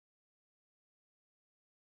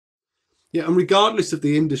Yeah, and regardless of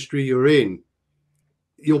the industry you're in,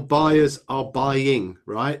 your buyers are buying,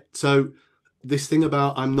 right? So this thing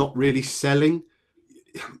about I'm not really selling,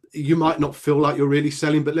 you might not feel like you're really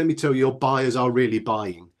selling, but let me tell you, your buyers are really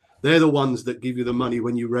buying. They're the ones that give you the money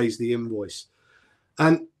when you raise the invoice.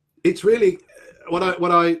 And it's really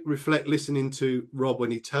what I reflect listening to Rob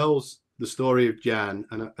when he tells the story of Jan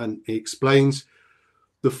and he explains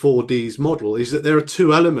the 4Ds model is that there are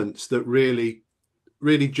two elements that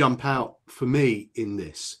really jump out for me in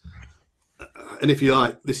this. And if you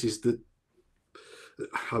like, this is the,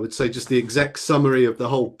 I would say, just the exact summary of the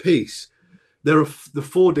whole piece. There are the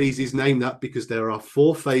 4Ds is named that because there are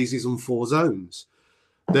four phases and four zones.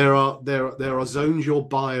 There are zones your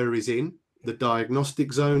buyer is in: the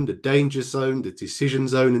diagnostic zone, the danger zone, the decision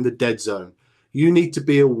zone, and the dead zone. You need to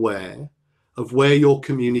be aware of where your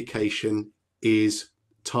communication is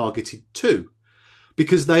targeted to,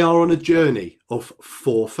 because they are on a journey of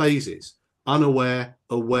four phases: unaware,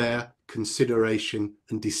 aware, consideration,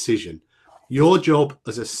 and decision. Your job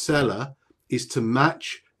as a seller is to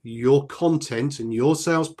match your content and your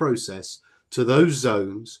sales process to those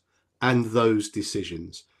zones and those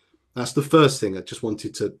decisions. That's the first thing I just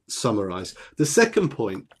wanted to summarize. The second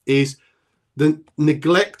point is the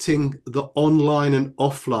neglecting the online and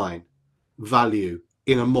offline value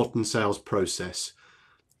in a modern sales process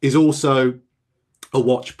is also a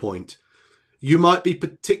watch point. You might be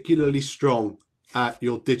particularly strong at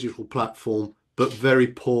your digital platform, but very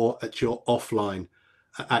poor at your offline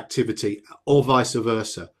activity, or vice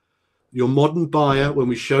versa. Your modern buyer, when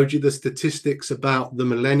we showed you the statistics about the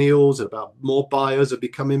millennials, about more buyers are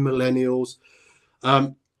becoming millennials,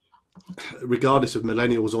 um, regardless of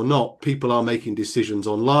millennials or not, people are making decisions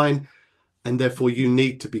online. And therefore, you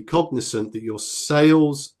need to be cognizant that your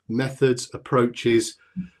sales methods, approaches,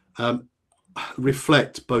 um,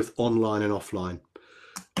 reflect both online and offline.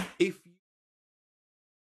 If